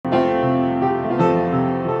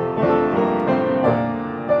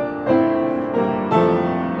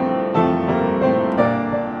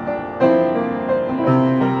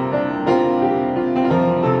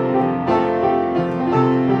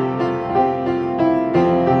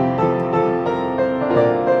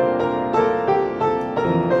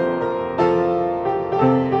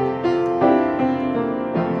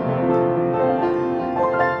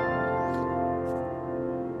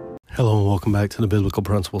back to the Biblical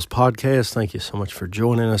Principles Podcast. Thank you so much for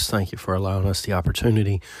joining us. Thank you for allowing us the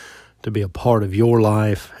opportunity to be a part of your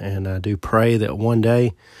life. And I do pray that one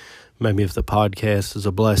day, maybe if the podcast is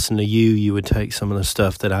a blessing to you, you would take some of the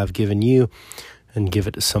stuff that I've given you and give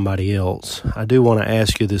it to somebody else. I do want to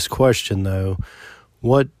ask you this question, though.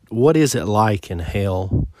 What is it like in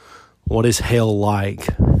hell? What is hell like?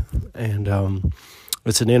 And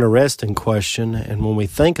it's an interesting question. And when we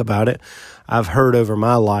think about it, I've heard over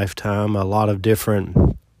my lifetime a lot of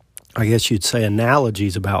different, I guess you'd say,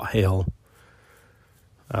 analogies about hell.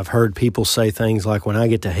 I've heard people say things like, when I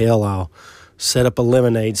get to hell, I'll set up a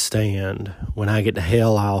lemonade stand. When I get to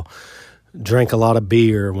hell, I'll drink a lot of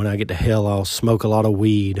beer. When I get to hell, I'll smoke a lot of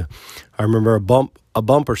weed. I remember a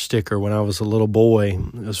bumper sticker when I was a little boy.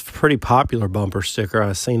 It was a pretty popular bumper sticker.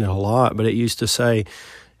 I've seen it a lot, but it used to say,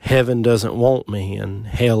 heaven doesn't want me, and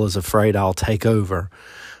hell is afraid I'll take over.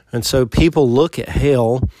 And so people look at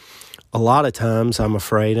hell a lot of times, I'm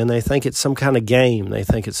afraid, and they think it's some kind of game. They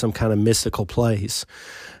think it's some kind of mystical place.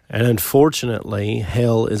 And unfortunately,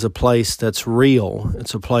 hell is a place that's real.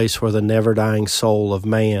 It's a place where the never-dying soul of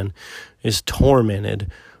man is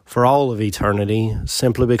tormented for all of eternity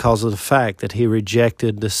simply because of the fact that he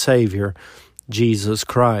rejected the Savior, Jesus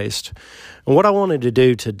Christ. And what I wanted to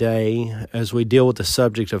do today as we deal with the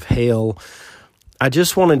subject of hell, I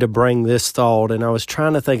just wanted to bring this thought, and I was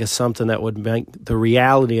trying to think of something that would make the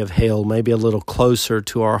reality of hell maybe a little closer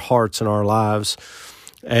to our hearts and our lives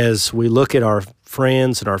as we look at our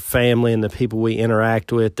friends and our family and the people we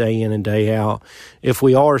interact with day in and day out. If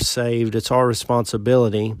we are saved, it's our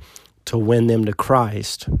responsibility to win them to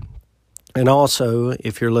Christ. And also,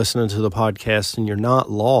 if you're listening to the podcast and you're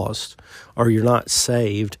not lost or you're not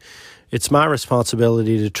saved, it's my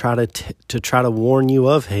responsibility to try to warn you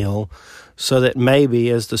of hell, so that maybe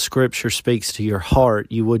as the Scripture speaks to your heart,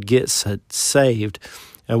 you would get saved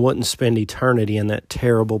and wouldn't spend eternity in that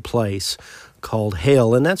terrible place called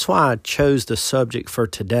hell. And that's why I chose the subject for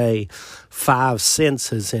today, 5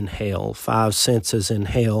 senses in hell, 5 senses in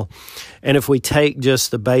hell. And if we take just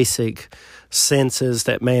the basic senses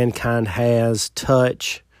that mankind has,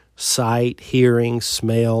 touch, sight, hearing,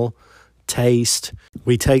 smell, taste,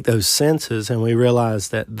 we take those senses and we realize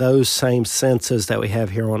that those same senses that we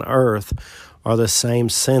have here on earth are the same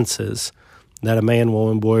senses that a man,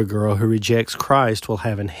 woman, boy, or girl who rejects Christ will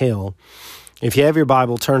have in hell. If you have your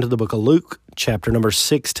Bible, turn to the book of Luke, chapter number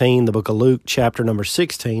 16, the book of Luke, chapter number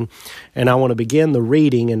 16, and I want to begin the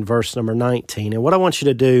reading in verse number 19. And what I want you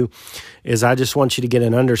to do is I just want you to get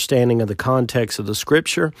an understanding of the context of the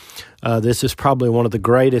Scripture. This is probably one of the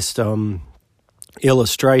greatest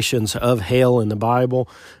illustrations of hell in the Bible.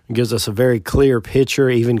 It gives us a very clear picture,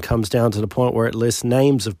 even comes down to the point where it lists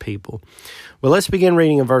names of people. Well, let's begin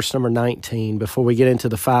reading in verse number 19. Before we get into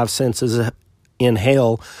the 5 senses in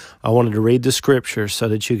hell, I wanted to read the Scripture so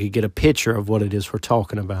that you could get a picture of what it is we're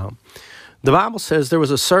talking about. The Bible says, there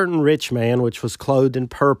was a certain rich man which was clothed in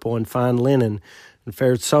purple and fine linen and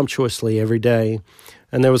fared sumptuously every day.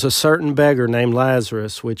 And there was a certain beggar named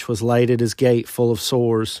Lazarus, which was laid at his gate full of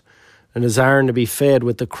sores, and desiring to be fed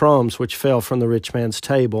with the crumbs which fell from the rich man's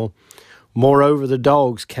table. Moreover, the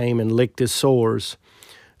dogs came and licked his sores.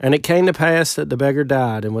 And it came to pass that the beggar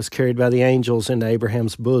died and was carried by the angels into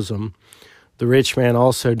Abraham's bosom. The rich man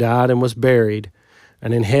also died and was buried.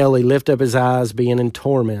 And in hell he lift up his eyes, being in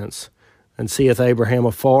torments, and seeth Abraham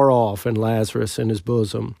afar off, and Lazarus in his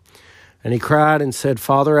bosom. And he cried and said,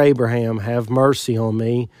 Father Abraham, have mercy on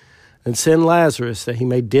me, and send Lazarus, that he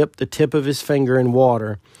may dip the tip of his finger in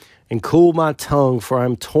water, and cool my tongue, for I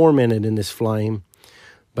am tormented in this flame.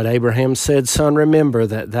 But Abraham said, Son, remember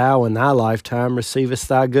that thou in thy lifetime receivest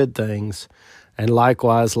thy good things, and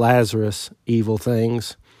likewise Lazarus evil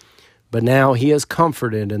things. But now he is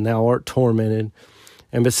comforted, and thou art tormented.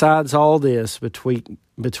 And besides all this,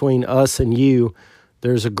 between us and you,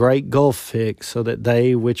 there is a great gulf fixed, so that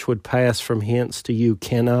they which would pass from hence to you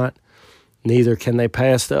cannot, neither can they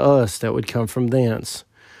pass to us that would come from thence.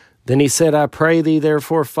 Then he said, I pray thee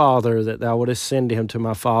therefore, Father, that thou wouldest send him to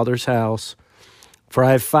my father's house. For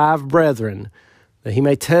I have 5 brethren, that he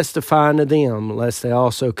may testify unto them, lest they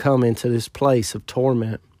also come into this place of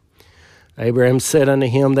torment. Abraham said unto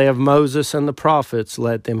him, They have Moses and the prophets,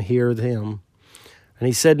 let them hear them. And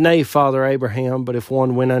he said, Nay, Father Abraham, but if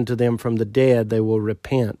one went unto them from the dead, they will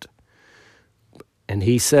repent. And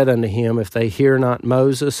he said unto him, If they hear not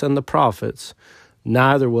Moses and the prophets,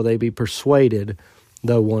 neither will they be persuaded,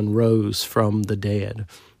 though one rose from the dead.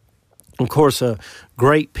 Of course, a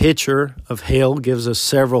great picture of hell gives us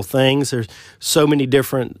several things. There's so many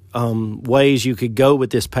different ways you could go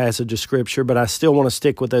with this passage of Scripture, but I still want to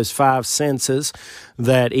stick with those 5 senses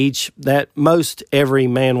that most every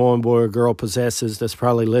man, woman, boy, or girl possesses that's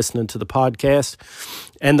probably listening to the podcast.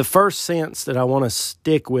 And the first sense that I want to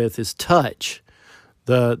stick with is touch,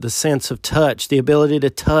 the sense of touch, the ability to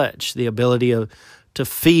touch, the ability to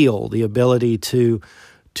feel, the ability to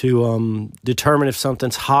determine if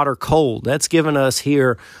something's hot or cold. That's given us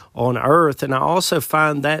here on earth. And I also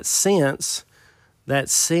find that sense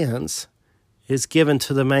is given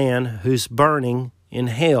to the man who's burning in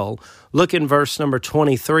hell. Look in verse number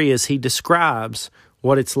 23 as he describes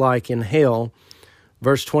what it's like in hell.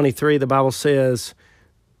 Verse 23, the Bible says,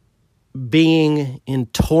 being in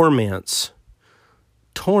torments.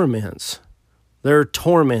 Torments. There are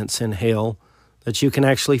torments in hell that you can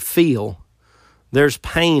actually feel. There's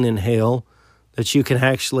pain in hell that you can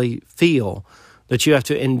actually feel, that you have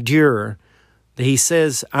to endure. He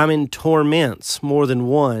says, I'm in torments, more than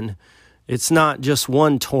one. It's not just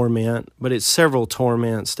one torment, but it's several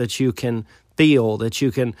torments that you can feel, that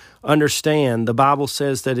you can understand. The Bible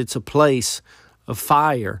says that it's a place of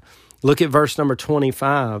fire. Look at verse number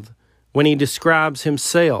 25. When he describes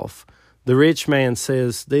himself, the rich man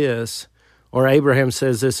says this, or Abraham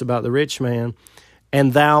says this about the rich man,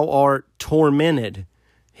 and thou art tormented.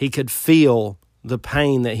 He could feel the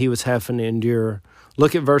pain that he was having to endure.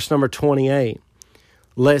 Look at verse number 28.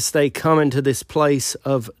 Lest they come into this place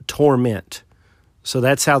of torment. So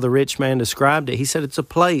that's how the rich man described it. He said it's a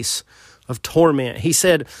place of torment. He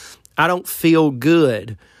said, I don't feel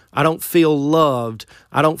good. I don't feel loved.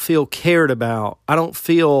 I don't feel cared about. I don't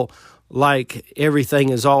feel like everything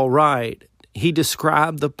is all right. He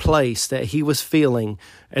described the place that he was feeling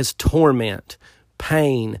as torment,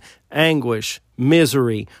 pain, anguish,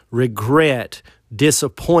 misery, regret,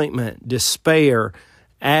 disappointment, despair,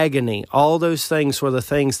 agony. All those things were the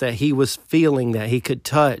things that he was feeling that he could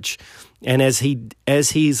touch. And as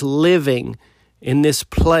he's living in this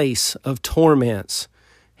place of torments,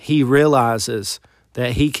 he realizes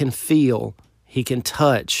that he can feel, he can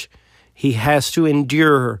touch. He has to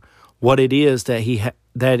endure what it is that he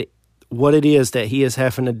is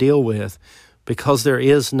having to deal with, because there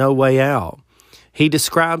is no way out. He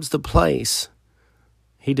describes the place.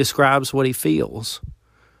 He describes what he feels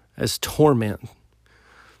as torment.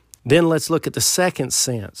 Then let's look at the second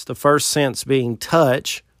sense. The first sense being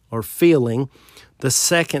touch or feeling. The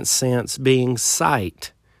second sense being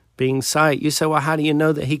sight. Being sight. You say, well, how do you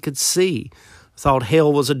know that he could see? I thought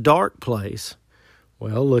hell was a dark place.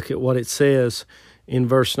 Well, look at what it says in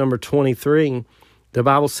verse number 23. The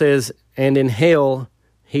Bible says, and in hell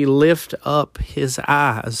he lift up his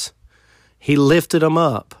eyes. He lifted them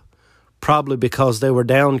up, probably because they were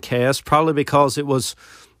downcast, probably because it was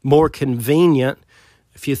more convenient,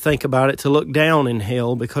 if you think about it, to look down in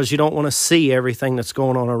hell, because you don't want to see everything that's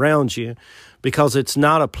going on around you, because it's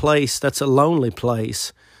not a place that's a lonely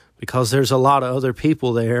place, because there's a lot of other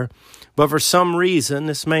people there. But for some reason,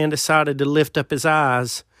 this man decided to lift up his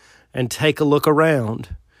eyes and take a look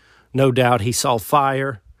around. No doubt he saw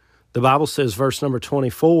fire. The Bible says, verse number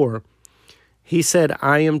 24, he said,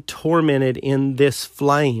 I am tormented in this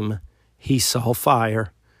flame. He saw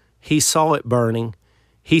fire. He saw it burning.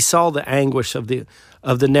 He saw the anguish of the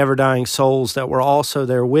never-dying souls that were also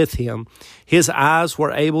there with him. His eyes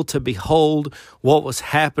were able to behold what was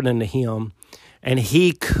happening to him, and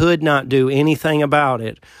he could not do anything about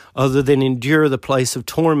it other than endure the place of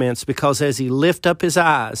torments, because as he lifted up his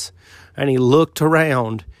eyes and he looked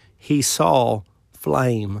around, he saw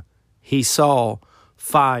flame. He saw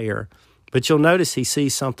fire. But you'll notice he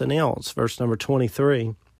sees something else. Verse number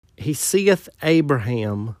 23. He seeth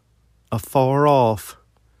Abraham afar off,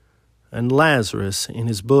 and Lazarus in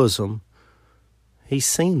his bosom. He's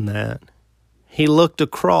seen that. He looked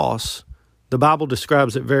across. The Bible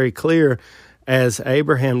describes it very clear as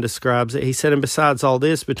Abraham describes it. He said, and besides all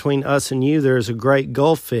this, between us and you there is a great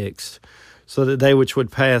gulf fixed, so that they which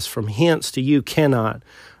would pass from hence to you cannot,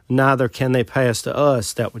 neither can they pass to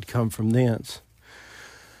us that would come from thence.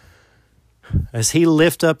 As he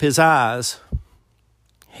lifted up his eyes,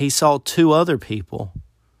 he saw 2 other people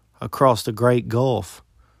across the great gulf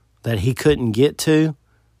that he couldn't get to,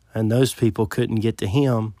 and those people couldn't get to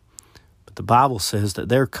him. But the Bible says that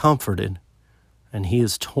they're comforted, and he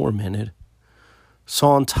is tormented. So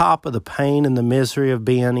on top of the pain and the misery of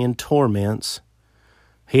being in torments,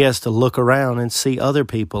 he has to look around and see other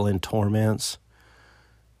people in torments.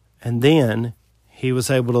 And then he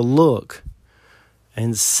was able to look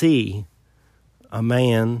and see a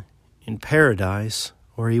man in paradise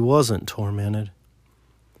where he wasn't tormented.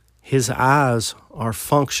 his eyes are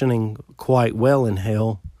functioning quite well in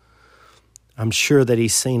hell. I'm sure that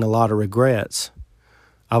he's seen a lot of regrets.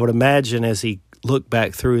 I would imagine as he looked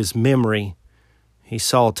back through his memory, he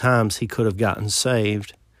saw times he could have gotten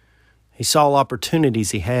saved. He saw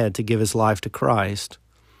opportunities he had to give his life to Christ.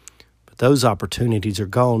 But those opportunities are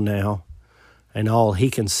gone now, and all he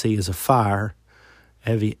can see is a fire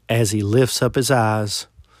as he lifts up his eyes.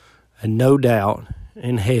 And no doubt,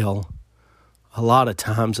 in hell, a lot of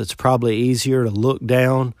times it's probably easier to look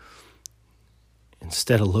down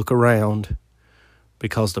instead of look around,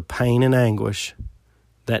 because the pain and anguish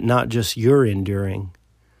that not just you're enduring,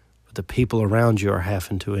 but the people around you are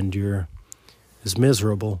having to endure is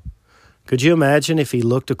miserable. Could you imagine if he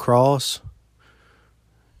looked across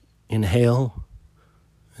in hell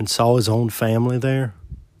and saw his own family there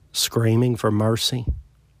screaming for mercy,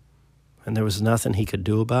 and there was nothing he could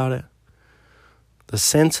do about it? The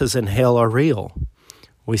senses in hell are real.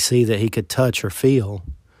 We see that he could touch or feel,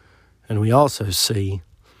 and we also see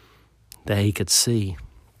that he could see.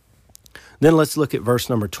 Then let's look at verse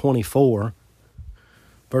number 24.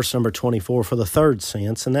 Verse number 24 for the third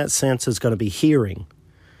sense, and that sense is going to be hearing.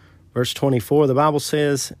 Verse 24, the Bible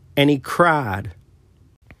says, and he cried.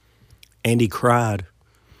 And he cried.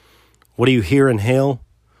 What do you hear in hell?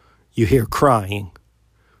 You hear crying.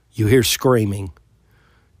 You hear screaming.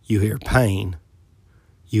 You hear pain.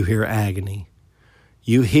 You hear agony.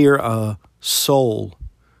 You hear a soul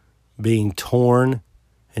being torn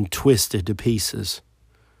and twisted to pieces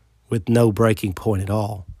with no breaking point at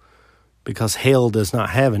all. Because hell does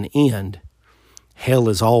not have an end. Hell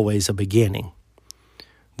is always a beginning.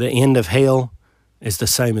 The end of hell is the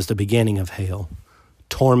same as the beginning of hell,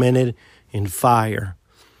 tormented in fire.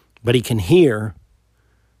 But he can hear,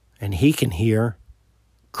 and he can hear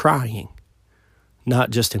crying,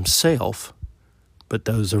 not just himself, but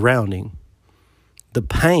those around him. The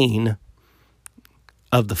pain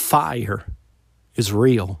of the fire is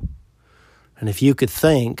real. And if you could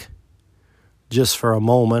think just for a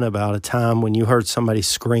moment about a time when you heard somebody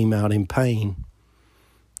scream out in pain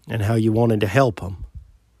and how you wanted to help them.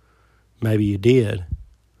 Maybe you did.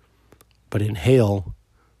 But in hell,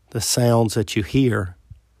 the sounds that you hear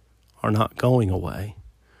are not going away,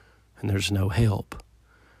 and there's no help.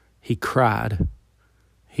 He cried.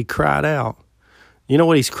 He cried out. You know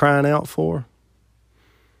what he's crying out for?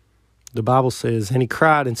 The Bible says, and he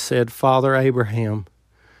cried and said, Father Abraham,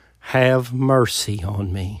 have mercy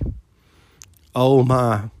on me. Oh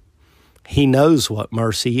my, he knows what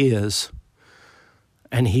mercy is,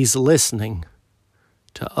 and he's listening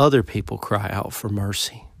to other people cry out for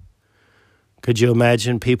mercy. Could you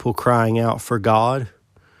imagine people crying out for God?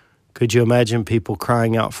 Could you imagine people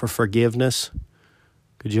crying out for forgiveness?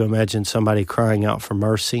 Could you imagine somebody crying out for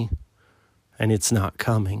mercy? And it's not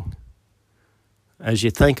coming. As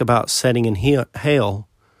you think about sitting in hell,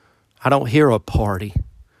 I don't hear a party.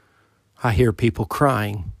 I hear people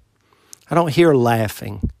crying. I don't hear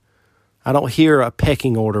laughing. I don't hear a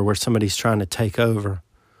pecking order where somebody's trying to take over.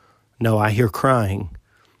 No, I hear crying.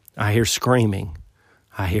 I hear screaming.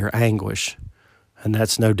 I hear anguish. And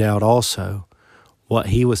that's no doubt also what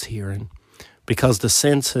he was hearing, because the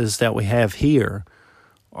senses that we have here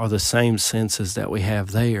are the same senses that we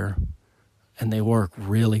have there, and they work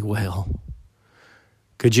really well.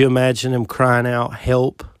 Could you imagine him crying out,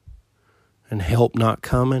 help, and help not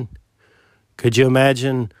coming? Could you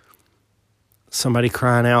imagine somebody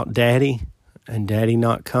crying out, daddy, and daddy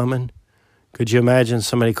not coming? Could you imagine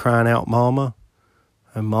somebody crying out, mama,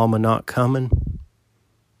 and mama not coming?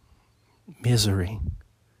 Misery.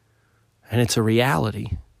 And it's a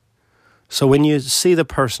reality. So when you see the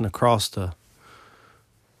person across the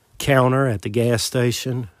counter at the gas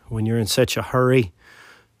station, when you're in such a hurry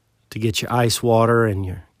to get your ice water and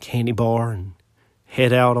your candy bar and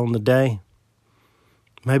head out on the day,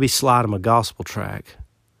 maybe slide them a gospel tract,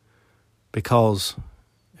 because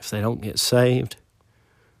if they don't get saved,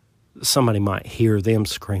 somebody might hear them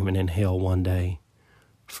screaming in hell one day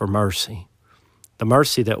for mercy. The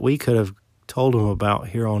mercy that we could have told them about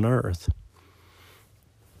here on earth.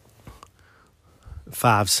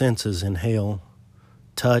 5 senses in hell: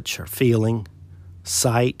 touch or feeling,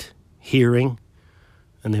 sight, hearing,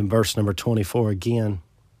 and then verse number 24 again,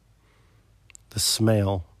 the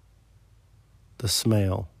smell. The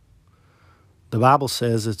smell. The Bible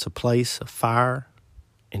says it's a place of fire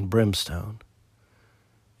and brimstone.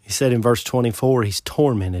 He said in verse 24, he's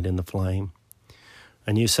tormented in the flame.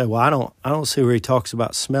 And you say, well, I don't see where he talks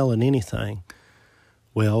about smelling anything.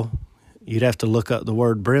 Well, you'd have to look up the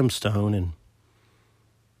word brimstone and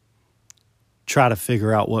try to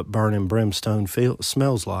figure out what burning brimstone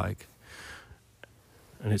smells like.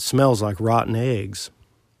 And it smells like rotten eggs.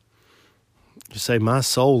 You say, my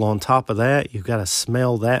soul, on top of that, you've got to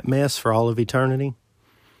smell that mess for all of eternity?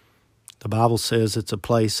 The Bible says it's a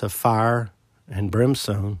place of fire and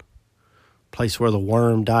brimstone, a place where the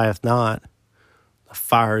worm dieth not, the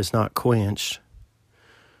fire is not quenched.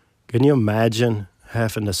 Can you imagine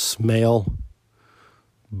having to smell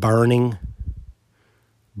burning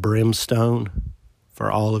brimstone for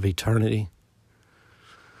all of eternity?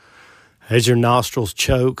 As your nostrils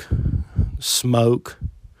choke, smoke,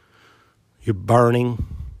 you're burning,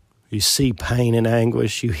 you see pain and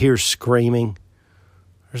anguish, you hear screaming.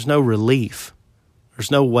 There's no relief. There's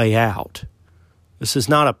no way out. This is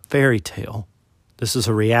not a fairy tale. This is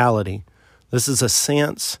a reality. This is a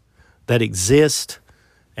sense that exists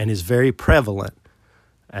and is very prevalent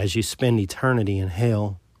as you spend eternity in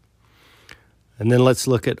hell. And then let's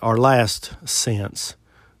look at our last sense.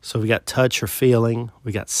 So we got touch or feeling,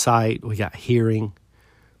 we got sight, we got hearing,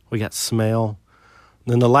 we got smell.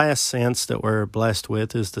 Then the last sense that we're blessed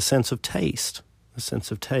with is the sense of taste. The sense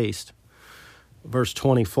of taste. Verse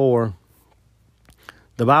 24,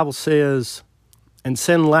 the Bible says, and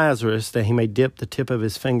send Lazarus that he may dip the tip of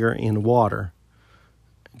his finger in water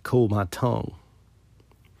and cool my tongue,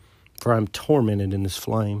 for I'm tormented in this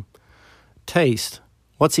flame. Taste.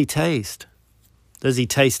 What's he taste? Does he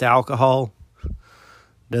taste alcohol?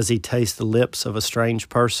 Does he taste the lips of a strange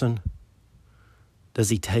person? Does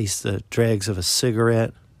he taste the dregs of a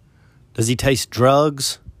cigarette? Does he taste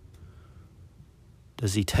drugs?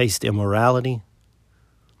 Does he taste immorality?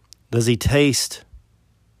 Does he taste?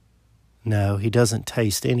 No, he doesn't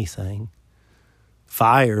taste anything.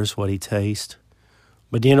 Fire's what he tastes.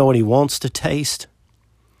 But do you know what he wants to taste?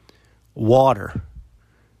 Water.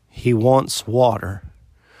 He wants water.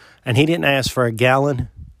 And he didn't ask for a gallon.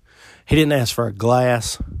 He didn't ask for a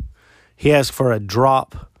glass. He asked for a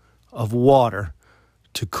drop of water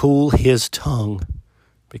to cool his tongue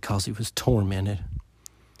because he was tormented.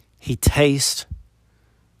 He tastes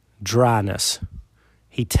dryness.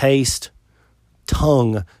 He tastes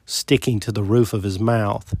tongue sticking to the roof of his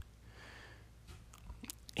mouth.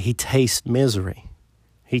 He tastes misery.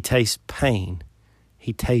 He tastes pain.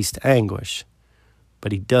 He tastes anguish.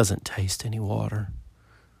 But he doesn't taste any water.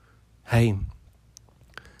 Hey,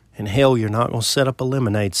 in hell, you're not going to set up a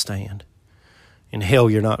lemonade stand. In hell,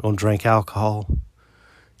 you're not going to drink alcohol.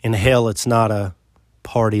 In hell, it's not a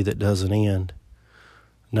party that doesn't end.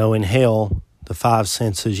 No, in hell, the 5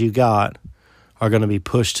 senses you got are going to be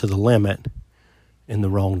pushed to the limit in the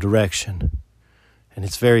wrong direction. And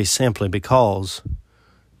it's very simply because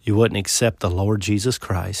you wouldn't accept the Lord Jesus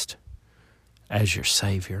Christ as your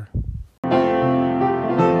Savior.